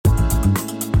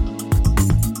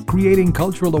creating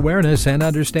cultural awareness and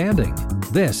understanding.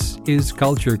 This is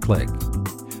Culture Click.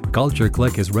 Culture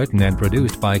Click is written and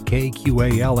produced by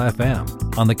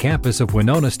KQAL-FM on the campus of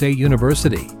Winona State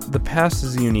University. The past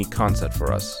is a unique concept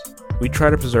for us. We try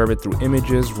to preserve it through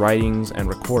images, writings, and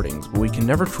recordings, but we can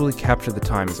never truly capture the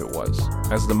time as it was.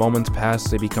 As the moments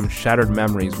pass, they become shattered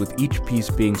memories, with each piece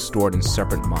being stored in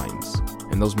separate minds.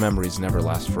 And those memories never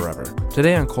last forever.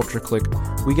 Today on Culture Click,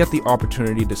 we get the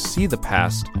opportunity to see the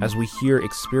past as we hear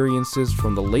experiences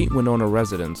from the late Winona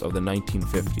residents of the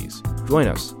 1950s. Join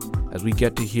us as we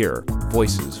get to hear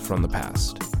voices from the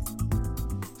past.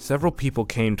 Several people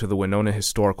came to the Winona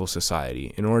Historical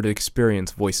Society in order to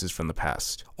experience voices from the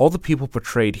past. All the people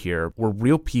portrayed here were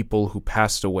real people who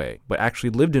passed away, but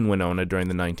actually lived in Winona during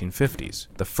the 1950s.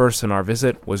 The first in our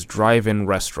visit was drive-in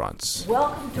restaurants.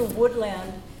 Welcome to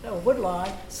Woodlawn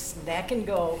Snack and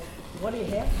Go. What do you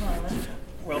have, Harlan?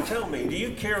 Well, tell me, do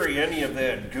you carry any of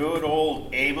that good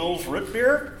old Abel's root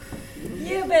beer?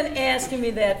 You've been asking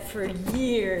me that for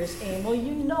years, Emil.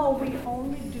 You know we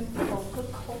only do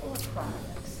Coca-Cola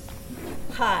products.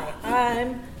 Hi,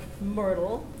 I'm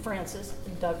Myrtle Frances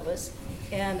Douglas,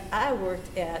 and I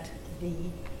worked at the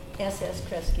SS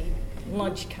Kresge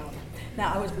lunch counter.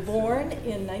 Now, I was born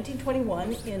in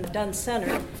 1921 in Dunn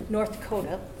Center, North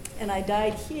Dakota, and I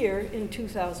died here in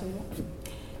 2001.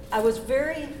 I was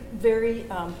very, very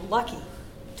lucky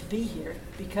to be here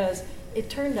because it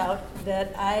turned out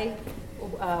that I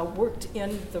worked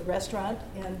in the restaurant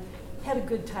and had a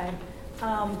good time,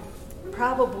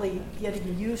 probably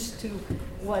getting used to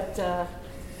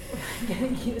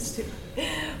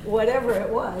whatever it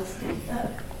was.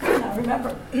 Now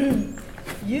remember,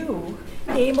 you,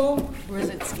 Emil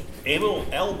Brzezinski. Emil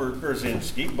Albert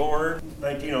Brzezinski, born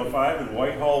 1905 in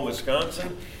Whitehall,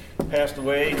 Wisconsin, passed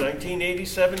away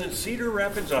 1987 in Cedar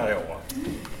Rapids, Iowa.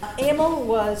 Emil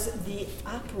was the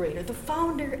operator, the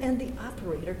founder and the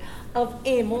operator of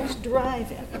Emil's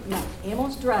Drive-In. Now,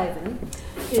 Emil's Drive-In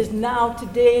is now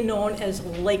today known as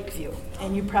Lakeview,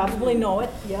 and you probably know it,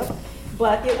 yep,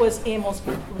 but it was Emil's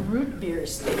root beer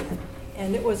stand.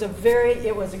 And it was a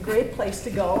great place to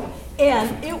go,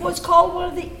 and it was called one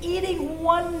of the eating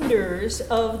wonders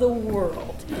of the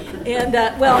world, and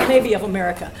well, maybe of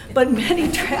America, but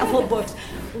many travel books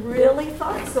really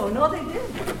thought so. No, they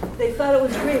didn't. They thought it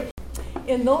was great.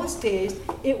 In those days,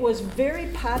 it was very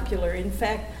popular. In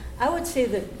fact, I would say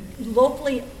that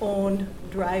locally owned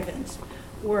drive-ins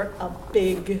were a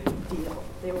big deal.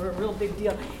 They were a real big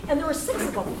deal, and there were six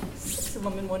of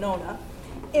them in Winona.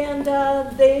 And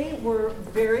they were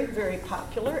very, very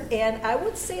popular, and I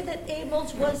would say that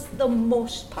Emil's was the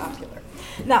most popular.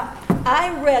 Now,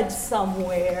 I read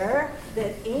somewhere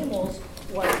that Emil's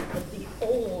was the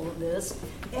oldest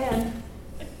and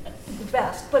the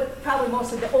best, but probably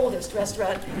mostly the oldest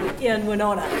restaurant in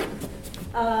Winona.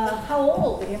 How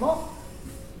old, Emil?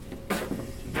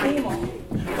 Emil.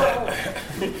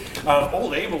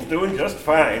 Old Abel's doing just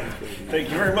fine. Thank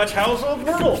you very much, Household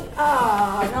Myrtle. No,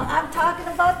 I'm talking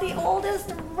about the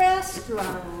oldest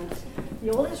restaurant. The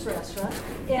oldest restaurant,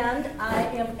 and I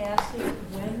am asking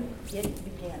when it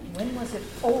began. When was it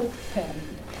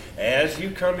opened? As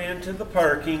you come into the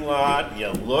parking lot, you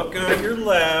look on your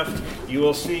left, you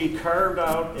will see carved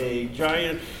out a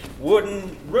giant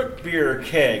wooden root beer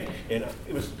keg, and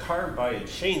it was carved by a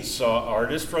chainsaw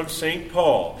artist from St.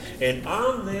 Paul. And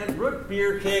on that root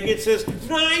beer keg, it says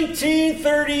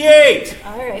 1938.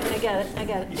 All right, I got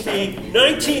it. You see,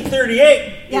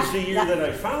 1938 Yeah, is the year that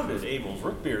I founded Abel's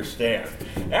Root Beer Stand.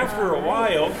 After a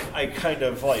while, I kind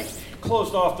of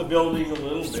closed off the building a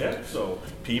little bit so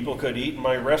people could eat in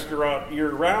my restaurant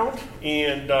year-round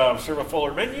and serve a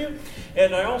fuller menu.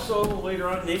 And I also later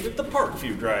on named it the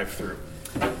Parkview Drive-Thru.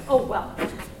 Oh, well,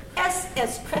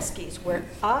 SS Kresge's, where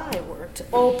I worked,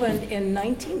 opened in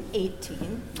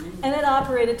 1918, and it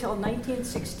operated till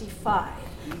 1965.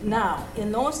 Now,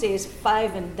 in those days,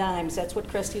 5 and dimes, that's what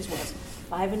Kresge's was,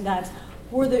 5 and dimes,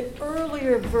 were the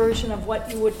earlier version of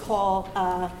what you would call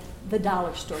the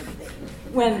dollar store today,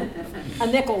 when a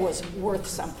nickel was worth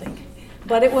something.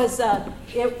 But it was a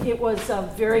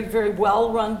very, very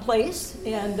well-run place,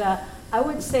 and I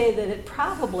would say that it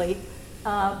probably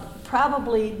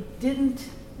didn't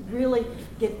really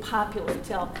get popular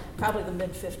till probably the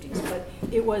mid-50s, but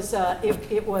it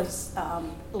was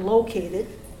located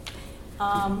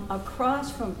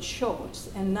across from Choate's,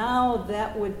 and now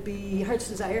that would be Heart's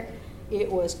Desire.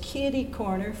 It was kitty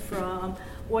corner from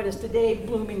what is today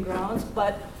Blooming Grounds,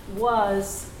 but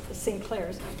was St.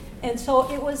 Clair's. And so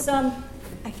it was, I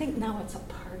think now it's a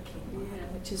parking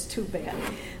lot. which is too bad.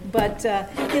 But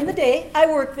in the day, I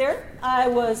worked there. I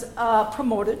was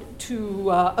promoted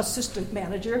to assistant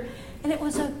manager, and it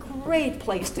was a great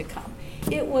place to come.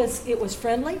 It was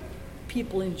friendly.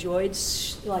 People enjoyed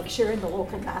sharing the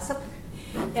local gossip.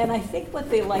 And I think what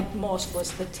they liked most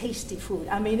was the tasty food.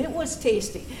 I mean, it was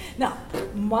tasty. Now,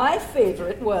 my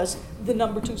favorite was the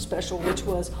number 2 special, which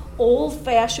was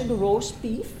old-fashioned roast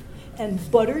beef and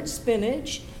buttered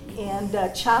spinach and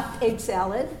chopped egg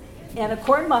salad and a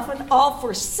corn muffin, all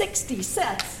for 60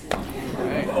 cents.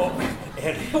 Oh,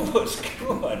 and it was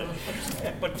good.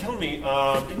 But tell me,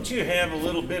 didn't you have a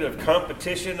little bit of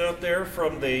competition out there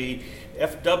from the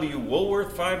F.W.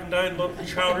 Woolworth 5 and Dime Lump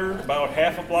Chowder about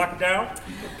half a block down?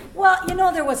 Well,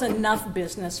 there was enough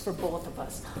business for both of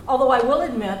us. Although I will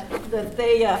admit that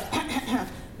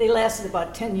they lasted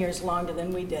about 10 years longer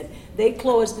than we did. They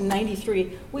closed in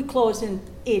 93. We closed in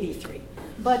 83.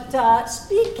 But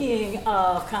speaking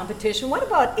of competition, what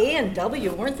about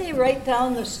A&W? Weren't they right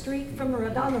down the street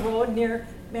down the road near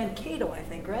Mankato, I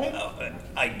think, right?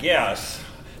 I guess.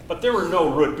 But there were no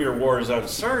root beer wars on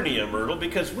Sarnia, Myrtle,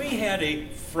 because we had a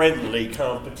friendly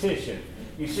competition.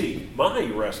 You see, my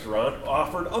restaurant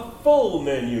offered a full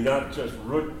menu, not just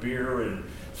root beer and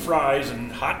fries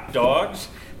and hot dogs.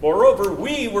 Moreover,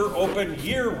 we were open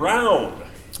year-round.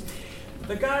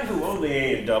 The guy who owned the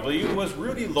A&W was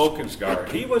Rudy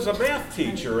Lokensgaard. He was a math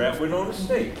teacher at Winona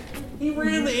State. He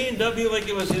ran the A&W like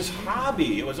it was his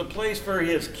hobby. It was a place for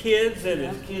his kids and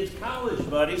his kids' college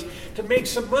buddies to make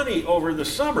some money over the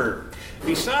summer.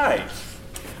 Besides,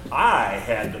 I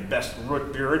had the best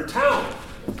root beer in town.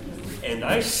 And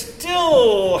I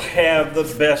still have the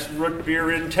best root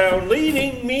beer in town,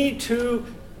 leading me to...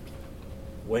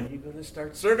 When are you going to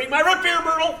start serving my root beer,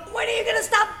 Myrtle? When are you going to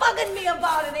stop bugging me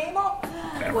about it, Emil?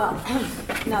 Well,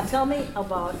 now tell me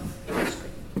about ice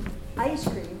cream. Ice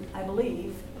cream, I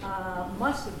believe,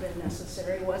 must have been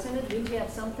necessary, wasn't it? Did you have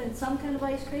some kind of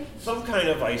ice cream? Some kind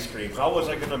of ice cream. How was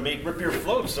I going to make root beer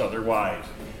floats otherwise?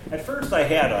 At first I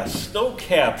had a Snow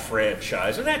Cab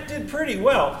franchise, and that did pretty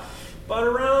well. But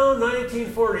around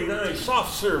 1949,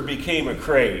 soft serve became a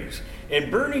craze. And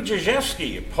Bernie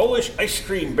Jajewski, a Polish ice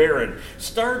cream baron,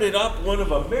 started up one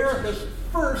of America's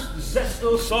first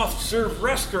Zesto soft serve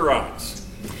restaurants.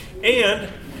 And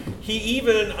he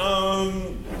even,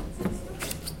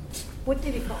 what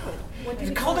did he call it?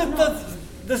 He called it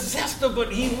the Zesto,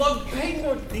 but he loved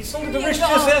Penguin. He sold it to Rich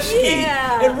Jaseski.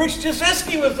 Yeah. And Rich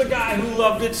Jaseski was the guy who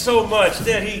loved it so much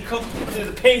that he called it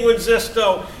the Penguin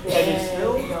Zesto. And it's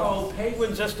still called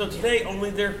Penguin Zesto today, only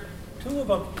they're 2 of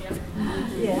them.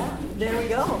 Yeah, there we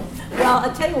go. Well,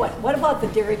 I'll tell you what about the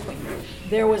Dairy Queen?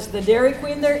 There was the Dairy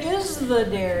Queen, there is the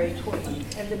Dairy Queen.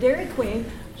 And the Dairy Queen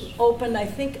opened, I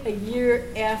think, a year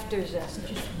after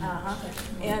Zesto.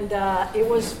 And it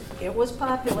was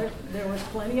popular. There was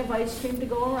plenty of ice cream to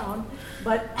go around,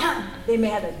 but they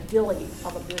made a dilly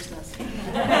of a business.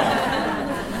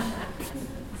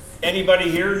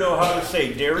 Anybody here know how to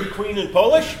say Dairy Queen in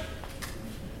Polish?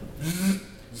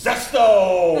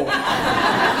 Zesto!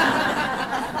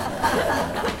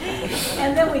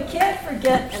 And then we can't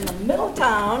forget, in the middle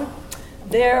town,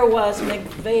 there was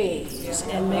McVeigh's.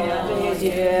 And McVeigh's,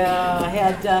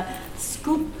 had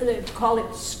scoop, they call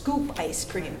it scoop ice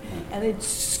cream. And they'd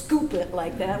scoop it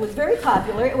like that. It was very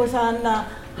popular. It was on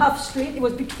Huff Street. It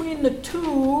was between the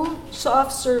 2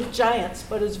 soft serve giants,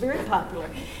 but it was very popular.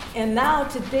 And now,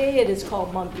 today, it is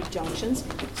called Monkey Junctions,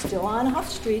 still on Huff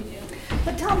Street.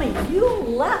 But tell me, you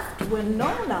left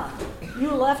Winona.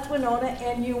 You left Winona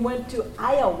and you went to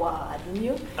Iowa, didn't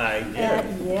you? I did.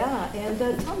 And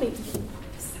tell me,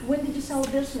 when did you sell the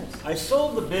business? I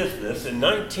sold the business in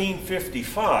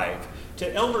 1955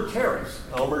 to Elmer Terrace.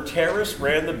 Elmer Terrace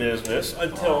ran the business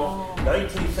until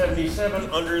 1977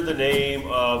 under the name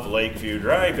of Lakeview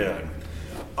Drive-In.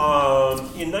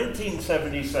 In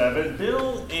 1977,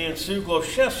 Bill and Sue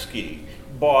Gloszewski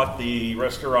bought the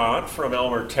restaurant from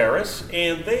Elmer Terrace,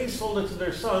 and they sold it to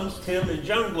their sons, Tim and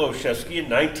John Gloszewski, in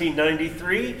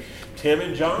 1993. Tim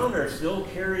and John are still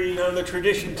carrying on the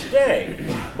tradition today.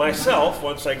 Myself,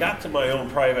 once I got to my own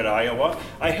private Iowa,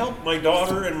 I helped my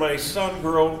daughter and my son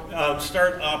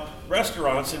start up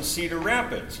restaurants in Cedar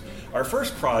Rapids. Our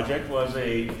first project was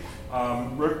a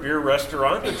root beer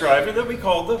restaurant, a drive-in that we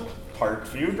called the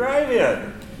Parkview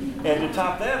Drive-In. And to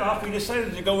top that off, we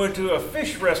decided to go into a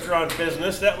fish restaurant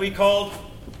business that we called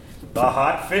the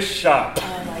Hot Fish Shop.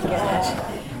 Oh my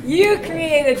gosh. You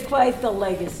created quite the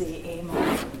legacy,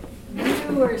 Amos.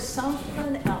 You were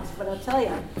something else, but I'll tell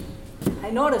you,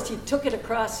 I noticed you took it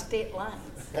across state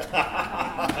lines.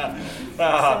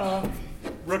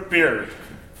 Root beer.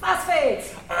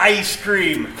 Phosphates. Ice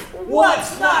cream.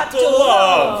 What's not to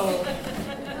love?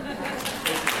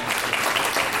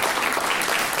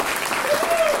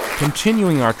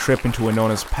 Continuing our trip into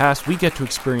Winona's past, we get to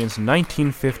experience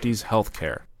 1950s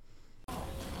healthcare.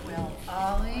 Well,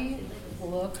 Ollie,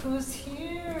 look who's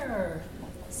here.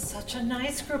 Such a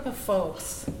nice group of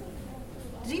folks.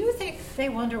 Do you think they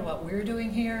wonder what we're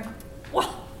doing here?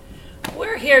 Well,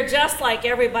 we're here just like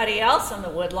everybody else in the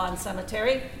Woodlawn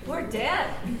Cemetery. We're dead.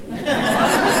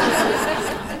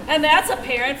 And that's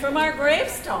apparent from our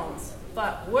gravestones.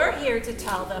 But we're here to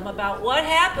tell them about what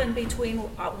happened between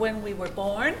when we were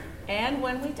born and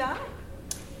when we died.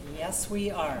 Yes,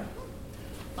 we are.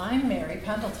 I'm Mary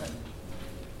Pendleton.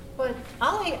 But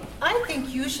Ollie, I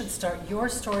think you should start your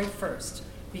story first,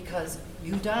 because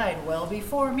you died well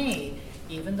before me,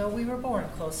 even though we were born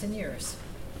close in years.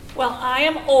 Well, I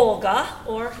am Olga,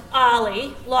 or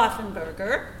Ollie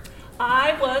Laufenberger.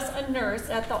 I was a nurse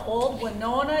at the old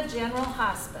Winona General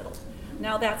Hospital.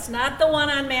 Now, that's not the one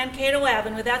on Mankato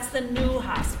Avenue, that's the new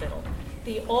hospital.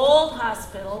 The old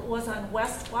hospital was on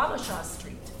West Wabasha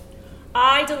Street.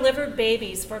 I delivered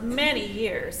babies for many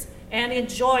years and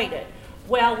enjoyed it.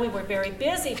 Well, we were very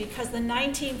busy because the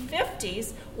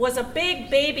 1950s was a big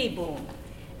baby boom,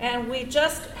 and we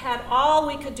just had all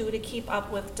we could do to keep up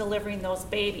with delivering those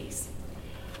babies.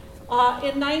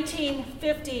 In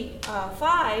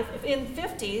 1955, in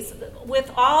 50s,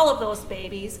 with all of those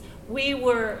babies,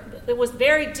 it was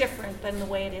very different than the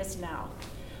way it is now.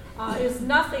 It's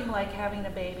nothing like having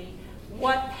a baby.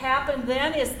 What happened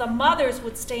then is the mothers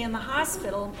would stay in the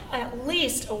hospital at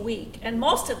least a week, and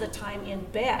most of the time in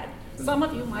bed. Some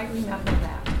of you might remember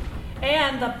that.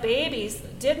 And the babies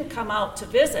didn't come out to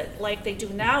visit like they do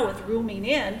now with rooming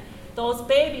in. Those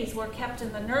babies were kept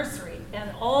in the nursery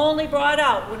and only brought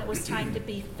out when it was time to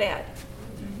be fed.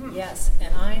 Yes,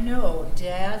 and I know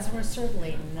dads were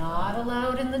certainly not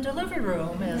allowed in the delivery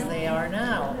room as they are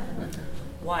now.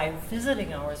 Why,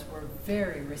 visiting hours were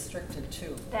very restricted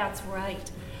too. That's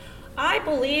right. I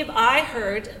believe I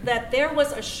heard that there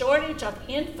was a shortage of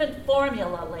infant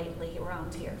formula lately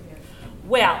around here.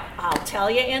 Well, I'll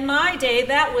tell you, in my day,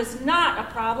 that was not a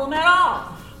problem at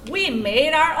all. We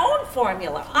made our own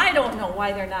formula. I don't know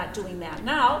why they're not doing that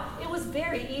now. It was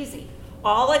very easy.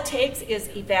 All it takes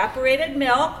is evaporated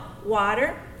milk,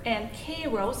 water, and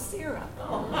Karo syrup.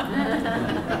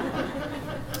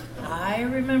 I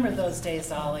remember those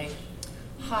days, Ollie.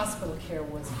 Hospital care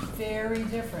was very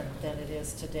different than it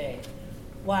is today.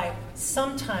 Why,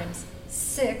 sometimes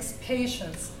 6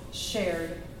 patients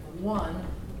shared one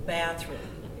bathroom.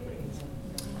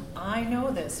 I know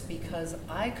this because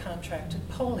I contracted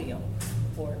polio,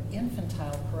 or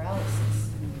infantile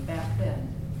paralysis, back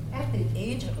then, at the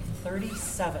age of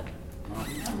 37.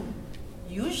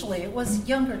 Usually it was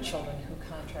younger children who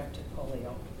contracted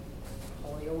polio.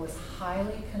 Polio was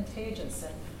highly contagious,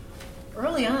 and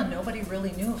early on nobody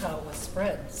really knew how it was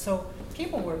spread, so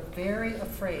people were very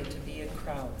afraid to be in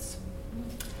crowds.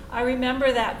 I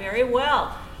remember that very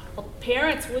well.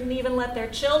 Parents wouldn't even let their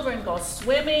children go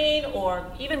swimming or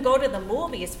even go to the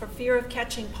movies for fear of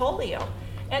catching polio.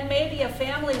 And maybe a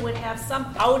family would have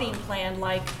some outing plan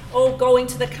like, going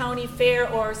to the county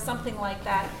fair or something like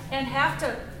that, and have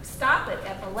to stop it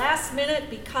at the last minute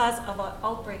because of an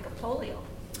outbreak of polio.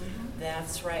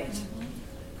 That's right.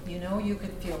 You know, you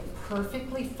could feel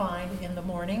perfectly fine in the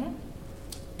morning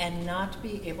and not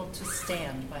be able to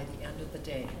stand by the end of the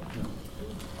day.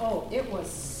 Oh, it was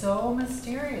so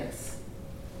mysterious.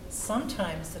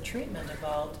 Sometimes the treatment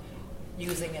involved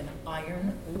using an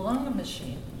iron lung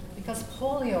machine because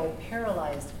polio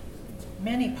paralyzed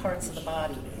many parts of the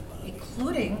body,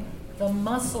 including the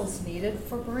muscles needed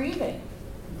for breathing.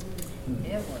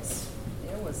 It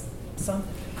was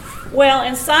something. Well,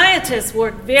 and scientists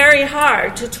worked very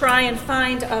hard to try and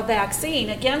find a vaccine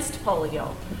against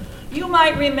polio. You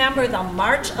might remember the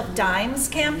March of Dimes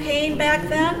campaign back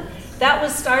then. That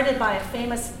was started by a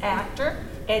famous actor,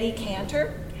 Eddie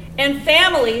Cantor, and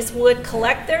families would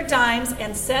collect their dimes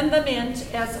and send them in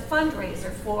as a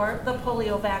fundraiser for the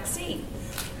polio vaccine.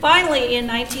 Finally, in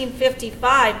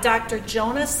 1955, Dr.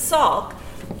 Jonas Salk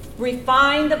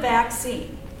refined the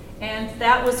vaccine, and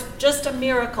that was just a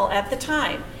miracle at the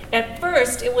time. At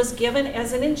first, it was given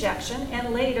as an injection,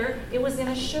 and later, it was in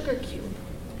a sugar cube.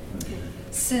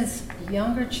 Since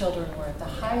younger children were at the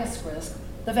highest risk,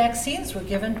 the vaccines were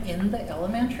given in the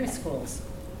elementary schools,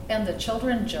 and the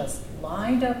children just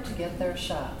lined up to get their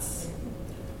shots.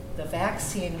 The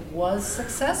vaccine was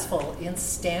successful in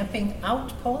stamping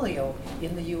out polio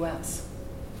in the U.S.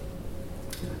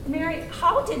 Mary,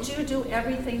 how did you do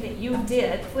everything that you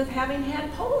did with having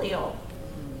had polio?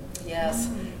 Yes,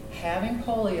 having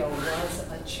polio was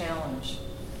a challenge.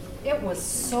 It was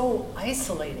so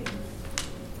isolating.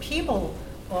 People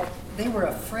Well, they were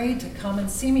afraid to come and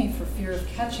see me for fear of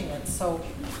catching it, so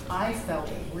I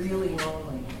felt really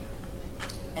lonely.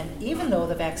 And even though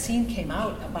the vaccine came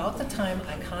out about the time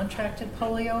I contracted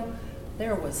polio,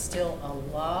 there was still a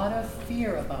lot of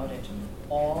fear about it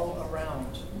all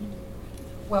around.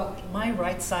 Well, my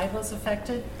right side was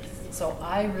affected, so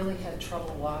I really had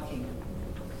trouble walking.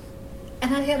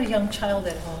 And I had a young child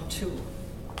at home too.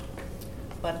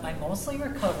 But I mostly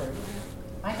recovered.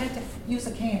 I had to use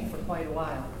a cane for quite a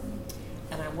while.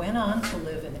 And I went on to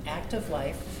live an active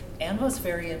life and was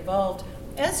very involved,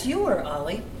 as you were,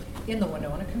 Ollie, in the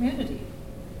Winona community.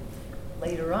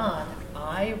 Later on,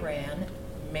 I ran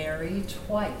Mary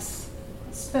Twice,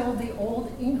 spelled the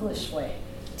old English way,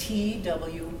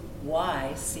 Twyce.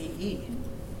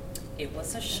 It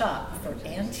was a shop for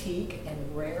antique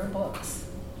and rare books.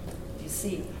 You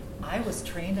see, I was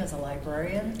trained as a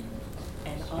librarian,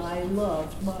 and I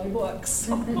loved my books.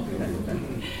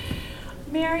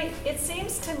 Mary, it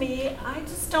seems to me, I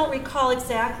just don't recall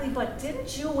exactly, but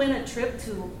didn't you win a trip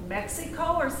to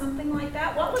Mexico or something like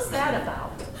that? What was that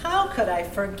about? How could I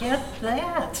forget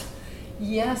that?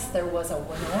 Yes, there was a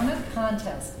Winona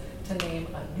contest to name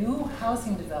a new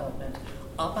housing development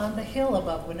up on the hill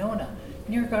above Winona,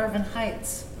 near Garvin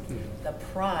Heights. The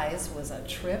prize was a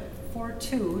trip for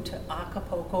two to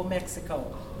Acapulco,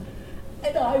 Mexico.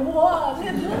 And I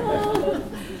won!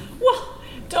 Well,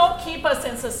 don't keep us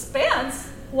in suspense.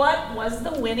 What was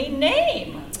the winning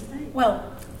name?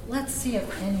 Well, let's see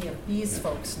if any of these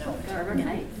folks know. Garvin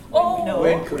Heights. Oh, No,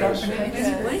 Windcrest. Garvin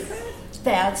Heights.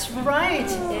 That's right.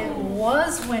 It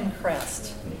was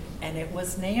Windcrest. And it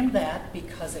was named that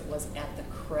because it was at the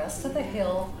crest of the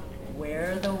hill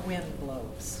where the wind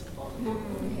blows.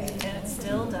 and it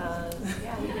still does.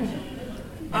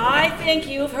 I think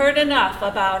you've heard enough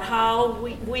about how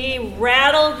we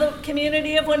rattled the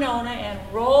community of Winona and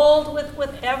rolled with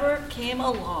whatever came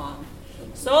along.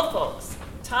 So, folks,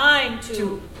 time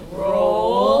to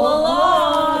roll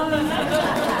along.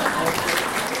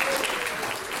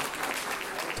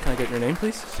 Can I get your name,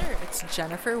 please? Sure, it's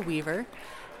Jennifer Weaver,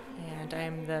 and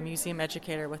I'm the museum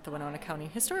educator with the Winona County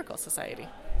Historical Society.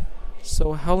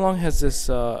 So how long has this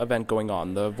event going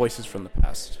on, the Voices from the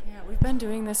Past? Yeah, we've been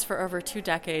doing this for over 2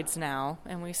 decades now,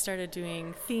 and we started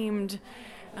doing themed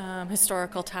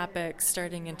historical topics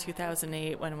starting in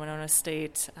 2008 when Winona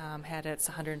State had its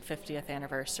 150th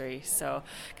anniversary. So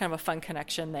kind of a fun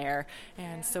connection there.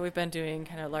 And so we've been doing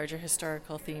kind of larger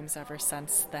historical themes ever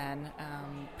since then.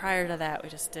 Prior to that, we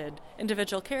just did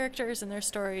individual characters and their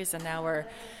stories, and now we're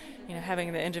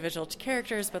having the individual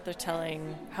characters, but they're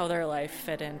telling how their life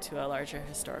fit into a larger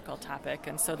historical topic.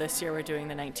 And so this year we're doing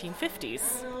the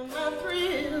 1950s.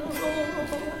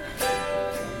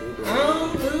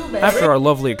 After our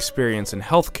lovely experience in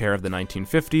healthcare of the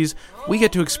 1950s, we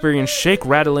get to experience Shake,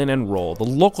 Rattle, and Roll, the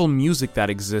local music that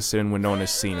existed in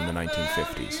Winona's scene in the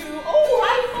 1950s. Oh,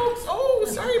 hi, folks. Oh,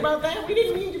 sorry about that. We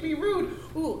didn't mean to be rude.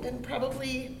 Ooh, and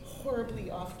probably horribly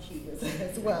off-key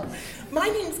as well. My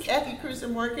name's Kathy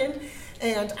Cruiser-Morgan,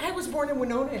 and I was born in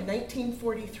Winona in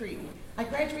 1943. I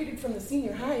graduated from the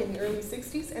senior high in the early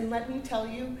 60s, and let me tell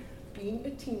you, being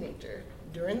a teenager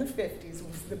during the 50s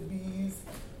was the bee's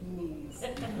knees.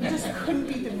 You just couldn't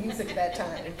beat the music at that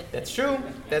time. That's true.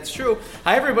 That's true.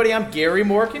 Hi, everybody. I'm Gary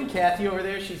Morgan. Kathy over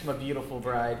there, she's my beautiful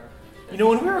bride. When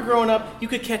we were growing up, you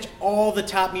could catch all the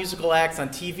top musical acts on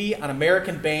TV on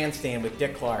American Bandstand with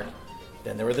Dick Clark.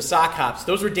 Then there were the sock hops.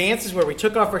 Those were dances where we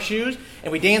took off our shoes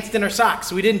and we danced in our socks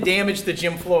so we didn't damage the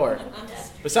gym floor.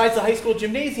 Besides the high school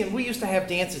gymnasium, we used to have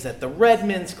dances at the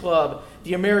Redmen's Club,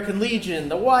 the American Legion,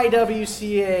 the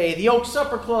YWCA, the Oak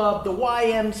Supper Club, the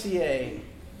YMCA.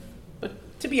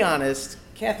 But to be honest,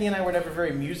 Kathy and I were never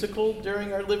very musical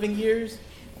during our living years.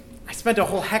 I spent a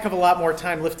whole heck of a lot more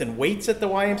time lifting weights at the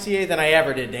YMCA than I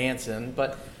ever did dancing.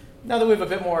 But now that we have a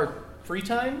bit more free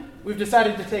time, we've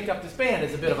decided to take up this band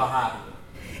as a bit of a hobby.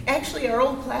 Actually, our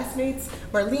old classmates,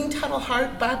 Marlene Tuttle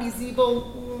Hart, Bobby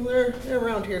Zeeble, they're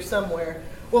around here somewhere.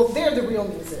 Well, they're the real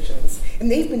musicians, and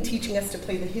they've been teaching us to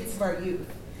play the hits of our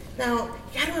youth. Now,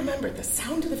 you gotta remember, the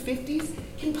sound of the 50s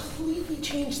completely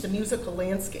changed the musical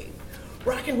landscape.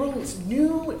 Rock and roll was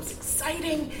new, it was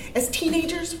exciting. As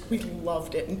teenagers, we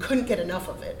loved it and couldn't get enough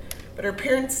of it. But our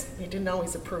parents, they didn't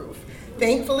always approve.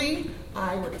 Thankfully,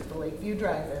 I worked at the Lakeview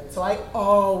Drive-In, so I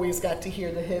always got to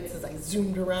hear the hits as I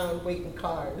zoomed around waiting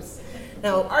cars.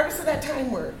 Now, artists of that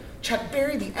time were Chuck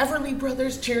Berry, the Everly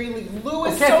Brothers, Jerry Lee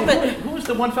Lewis. Okay, who was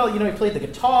the one fellow, he played the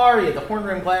guitar, he had the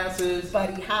horn-rimmed glasses?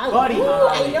 Buddy Holly. Buddy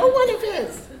Holly. I know one of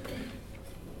his.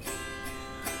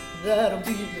 That'll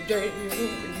be the day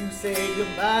when you say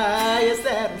goodbye. Yes,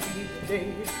 that'll be the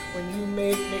day when you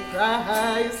make me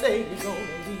cry. You say you're gonna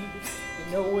leave. You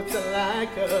know what's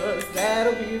like, 'cause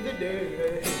that'll be the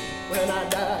day when I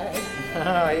die.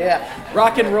 Oh, yeah.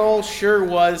 Rock and roll sure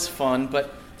was fun,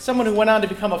 but someone who went on to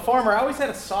become a farmer, I always had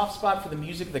a soft spot for the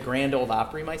music of the Grand Ole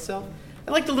Opry myself.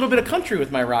 I liked a little bit of country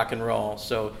with my rock and roll,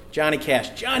 so Johnny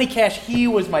Cash, he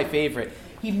was my favorite.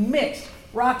 He mixed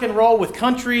rock and roll with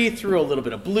country, threw a little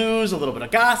bit of blues, a little bit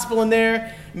of gospel in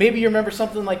there. Maybe you remember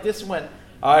something like this one.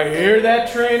 I hear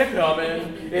that train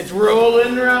a-comin', it's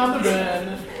rolling round the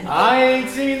bend. I ain't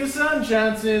seen the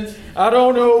sunshine since I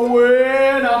don't know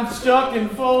when. I'm stuck in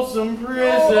Folsom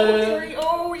Prison.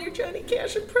 Oh, your Johnny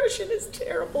Cash impression is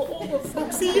terrible. Oh,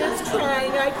 folks, he is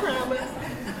trying, I promise.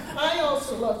 I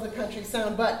also love the country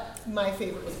sound, but my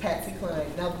favorite was Patsy Cline.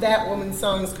 Now that woman's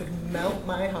songs could melt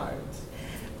my heart.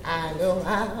 I go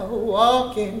out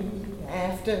walking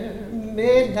after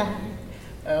midnight,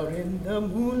 out in the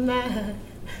moonlight,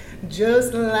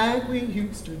 just like we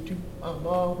used to do. I'm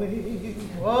always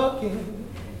walking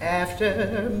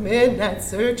after midnight,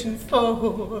 searching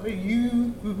for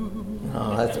you.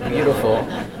 Oh, that's beautiful.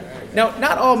 Now,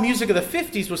 not all music of the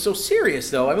 50s was so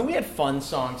serious, though. I mean, we had fun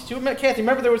songs, too. Kathy,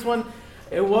 remember there was one,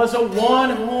 it was a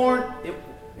one-horn,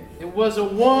 it was a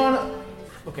one...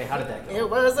 Okay, how did that go? It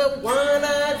was a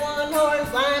one-eyed, one-horn,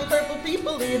 flying purple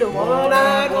people eater.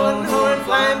 One-eyed, one-horn,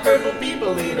 flying purple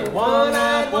people eater.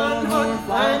 One-eyed, one-horn,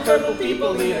 flying purple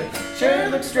people eater. Sure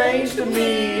looks strange to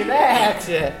me. That's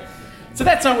it. So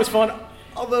that song was fun.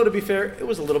 Although, to be fair, it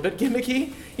was a little bit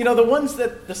gimmicky. You know,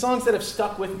 the songs that have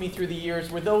stuck with me through the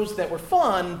years were those that were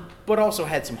fun, but also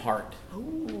had some heart.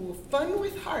 Ooh, fun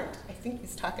with heart. I think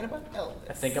he's talking about Elvis.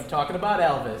 I think I'm talking about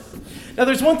Elvis. Now,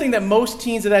 there's one thing that most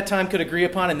teens at that time could agree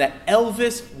upon, and that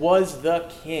Elvis was the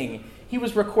king. He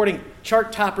was recording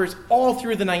chart toppers all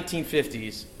through the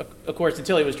 1950s, of course,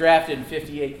 until he was drafted in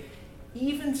 58.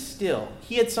 Even still,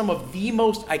 he had some of the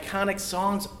most iconic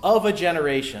songs of a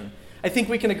generation. I think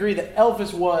we can agree that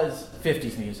Elvis was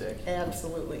 50s music.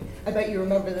 Absolutely. I bet you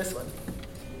remember this one.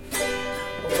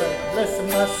 Oh, well, bless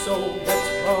my soul, what's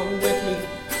wrong with me?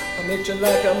 I'm itching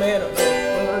like a man on a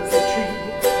fuzzy tree.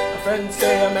 My friends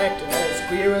say I'm acting as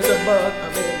queer as a bug.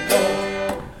 I'm in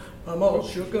love. I'm all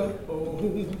shook up. Oh,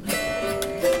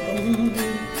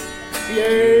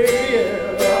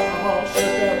 yeah, I'm all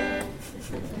shook up.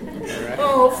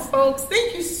 Oh, folks,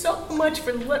 thank you so much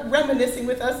for reminiscing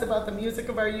with us about the music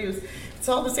of our youth. It's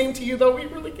all the same to you, though. We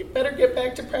really better get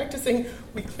back to practicing.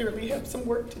 We clearly have some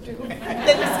work to do.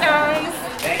 Thanks, guys.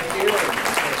 Thank you.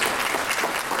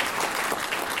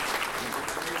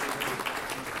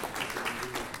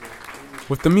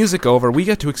 With the music over, we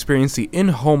get to experience the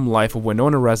in-home life of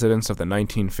Winona residents of the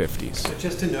 1950s. So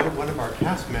just to note, one of our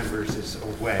cast members is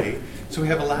away, so we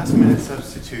have a last-minute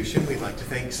substitution. We'd like to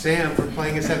thank Sam for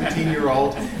playing a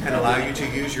 17-year-old and allow you to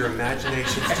use your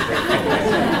imaginations to their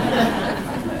fullest.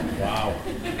 Wow.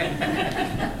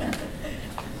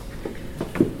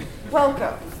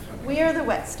 Welcome. We are the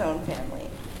Whetstone family.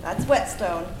 That's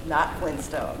Whetstone, not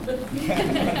Flintstone.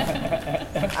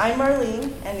 I'm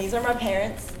Marlene, and these are my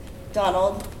parents,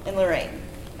 Donald and Lorraine,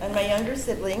 and my younger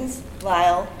siblings,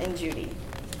 Lyle and Judy.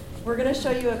 We're going to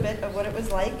show you a bit of what it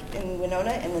was like in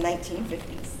Winona in the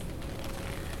 1950s.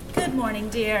 Good morning,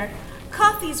 dear.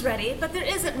 Coffee's ready, but there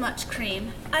isn't much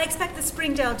cream. I expect the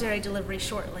Springdale Dairy delivery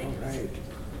shortly. All right.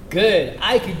 Good.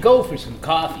 I could go for some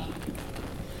coffee.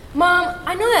 Mom,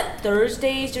 I know that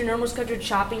Thursdays are normal scheduled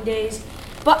shopping days,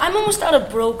 but I'm almost out of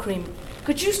Bro Cream.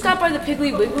 Could you stop by the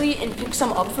Piggly Wiggly and pick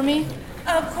some up for me?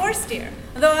 Of course, dear.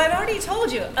 Though I've already told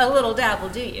you, a little dab will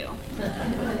do you.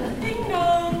 Ding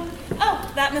dong.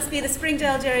 Oh, that must be the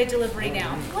Springdale Dairy delivery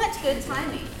now. What good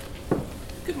timing.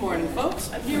 Good morning,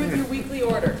 folks. I'm here with your weekly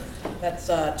order.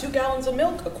 That's 2 gallons of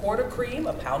milk, a quart of cream,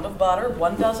 a pound of butter,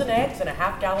 1 dozen eggs, and a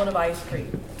half gallon of ice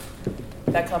cream.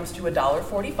 That comes to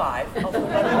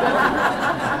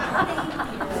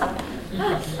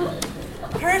 $1.45.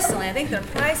 Personally, I think their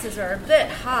prices are a bit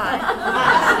high.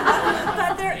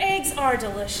 But their eggs are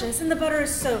delicious, and the butter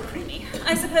is so creamy.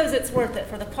 I suppose it's worth it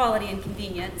for the quality and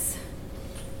convenience.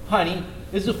 Honey,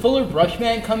 is the Fuller Brush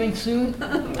Man coming soon?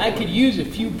 I could use a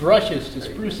few brushes to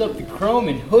spruce up the chrome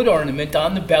and hood ornament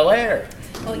on the Bel Air.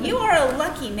 Well, you are a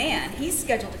lucky man. He's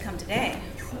scheduled to come today.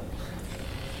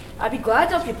 I'd be glad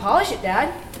to help you polish it,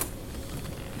 Dad.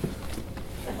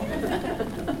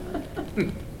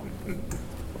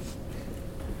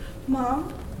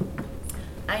 Mom,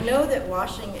 I know that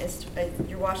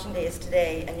your washing day is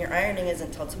today and your ironing isn't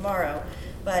until tomorrow,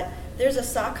 but there's a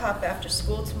sock hop after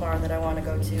school tomorrow that I want to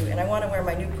go to, and I want to wear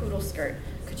my new poodle skirt.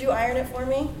 Could you iron it for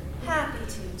me? Happy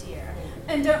to, dear.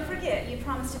 And don't forget, you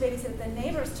promised to babysit the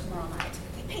neighbors tomorrow night.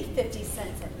 They pay 50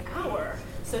 cents an hour,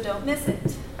 so don't miss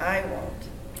it. I won't.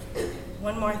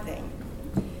 One more thing.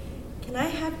 Can I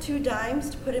have 2 dimes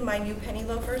to put in my new penny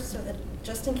loafers so that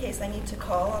just in case I need to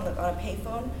call on a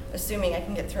payphone, assuming I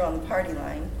can get through on the party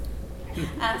line?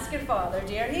 Ask your father,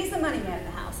 dear. He's the money man in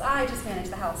the house. I just manage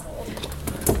the household.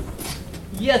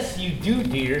 Yes, you do,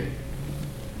 dear.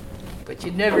 But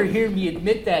you'd never hear me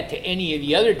admit that to any of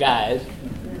the other guys.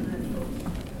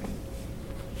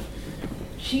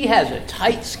 She has a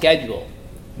tight schedule.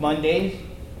 Mondays,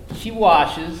 she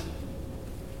washes.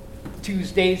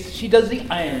 Tuesdays, she does the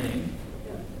ironing.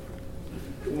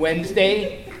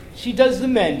 Wednesday, she does the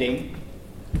mending.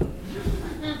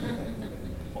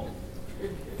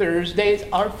 Thursdays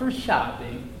are for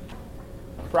shopping.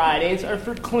 Fridays are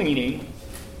for cleaning.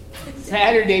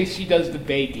 Saturdays, she does the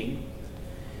baking.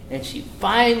 And she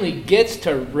finally gets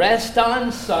to rest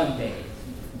on Sundays.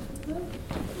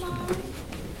 Mom,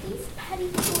 these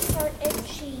petticoats are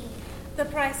itchy. The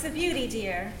price of beauty,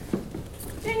 dear.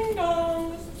 Ding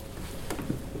dong.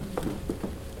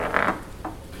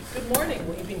 Good morning.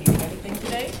 Will you be needing anything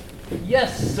today?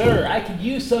 Yes, sir. I could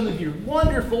use some of your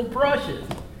wonderful brushes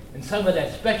and some of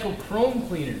that special chrome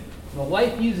cleaner. My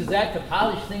wife uses that to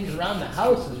polish things around the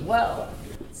house as well.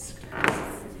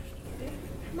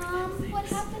 Mom, what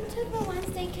happened to the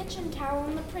Wednesday kitchen towel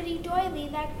and the pretty doily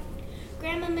that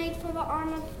Grandma made for the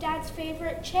arm of Dad's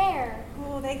favorite chair?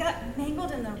 Oh, they got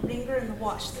mangled in the wringer in the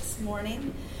wash this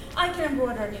morning. I can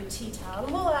embroider a new tea towel,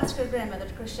 and we'll ask her grandmother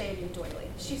to crochet a new doily.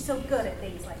 She's so good at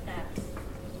things like that.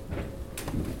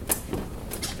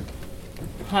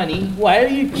 Honey, why are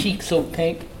your cheeks so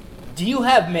pink? Do you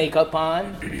have makeup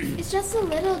on? It's just a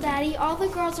little, Daddy. All the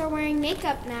girls are wearing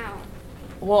makeup now.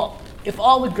 Well, if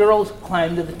all the girls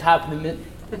climbed to the top of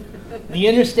the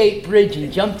interstate bridge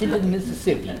and jumped into the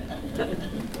Mississippi,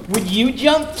 would you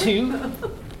jump too?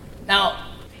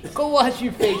 Now, go wash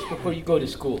your face before you go to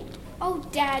school. Oh,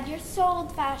 Dad, you're so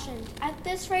old-fashioned. At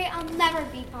this rate, I'll never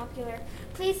be popular.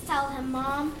 Please tell him,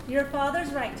 Mom. Your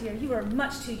father's right, dear. You are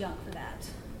much too young for that.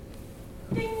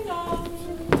 Ding dong.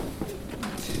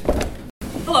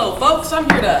 Hello, folks. I'm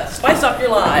here to spice up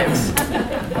your lives.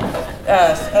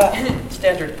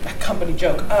 Standard company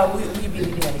joke. Will you be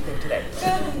needing anything today?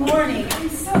 Good morning. I'm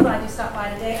so glad you stopped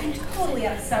by today. I'm totally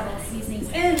out of several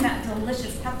seasonings and that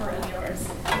delicious pepper of yours.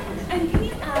 And can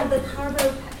you add the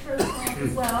carbo petro salt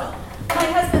as well? My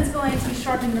husband's going to be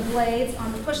sharpening the blades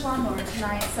on the push lawnmower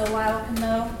tonight, so Lyle can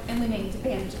mow, and we may need to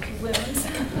bandage a few wounds.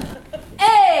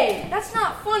 Hey, that's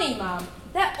not funny, Mom.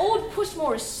 That old push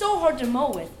mower is so hard to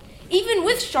mow with, even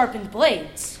with sharpened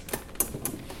blades.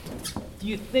 Do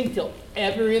you think they'll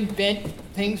ever invent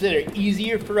things that are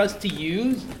easier for us to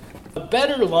use? A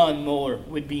better lawnmower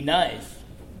would be nice.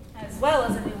 As well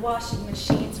as a new washing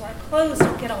machine, so our clothes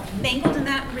don't get all mangled in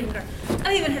that wringer.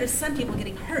 I've even heard of some people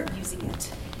getting hurt using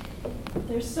it.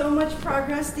 There's so much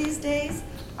progress these days,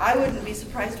 I wouldn't be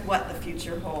surprised what the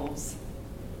future holds.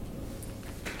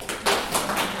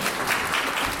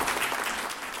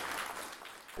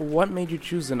 What made you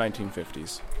choose the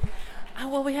 1950s?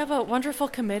 Well, we have a wonderful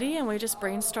committee, and we just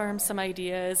brainstormed some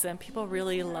ideas, and people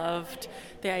really loved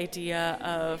the idea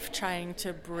of trying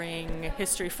to bring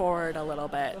history forward a little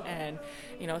bit. And,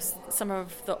 you know, some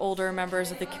of the older members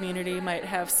of the community might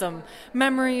have some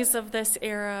memories of this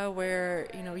era where,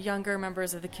 you know, younger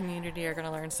members of the community are going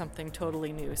to learn something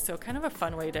totally new. So kind of a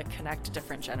fun way to connect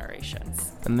different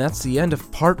generations. And that's the end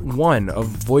of part 1 of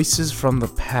Voices from the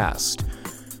Past.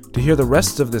 To hear the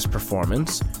rest of this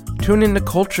performance, tune in to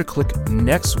Culture Click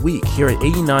next week here at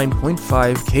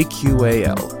 89.5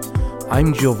 KQAL.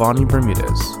 I'm Giovanni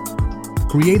Bermudez.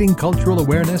 Creating cultural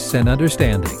awareness and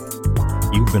understanding.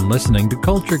 You've been listening to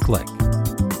Culture Click.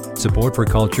 Support for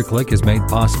Culture Click is made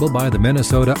possible by the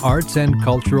Minnesota Arts and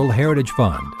Cultural Heritage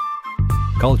Fund.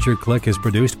 Culture Click is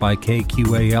produced by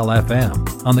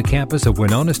KQAL-FM on the campus of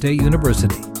Winona State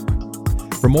University.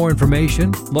 For more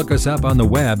information, look us up on the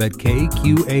web at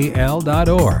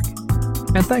kqal.org.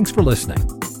 And thanks for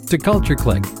listening to Culture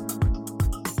Click.